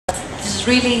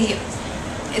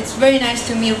it's very nice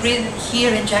to me read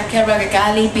here in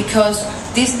Cali because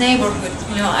this neighborhood,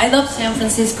 you know, I love San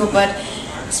Francisco, but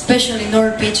especially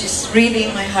North Beach is really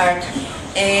in my heart.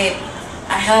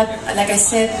 I have, like I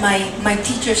said, my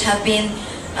teachers have been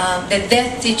the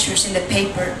deaf teachers in the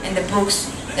paper, in the books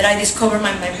that I discovered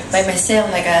by myself,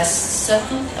 like a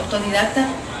autodidacta.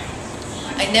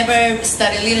 I never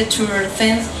studied literature or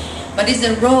things, but it's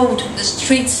the road, the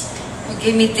streets, who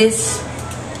gave me this,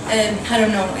 I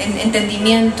don't know,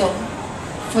 entendimiento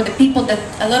for the people that,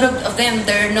 a lot of them,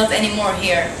 they're not anymore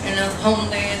here, you know,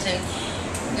 homeless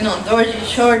and, you know, Dorothy,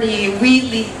 Shorty,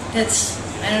 Wheatley, that's,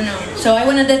 I don't know. So I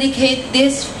want to dedicate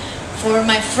this for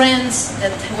my friends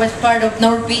that was part of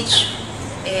North Beach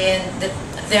and that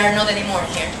they are not anymore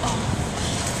here.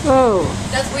 Oh.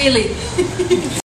 That's Wheatley.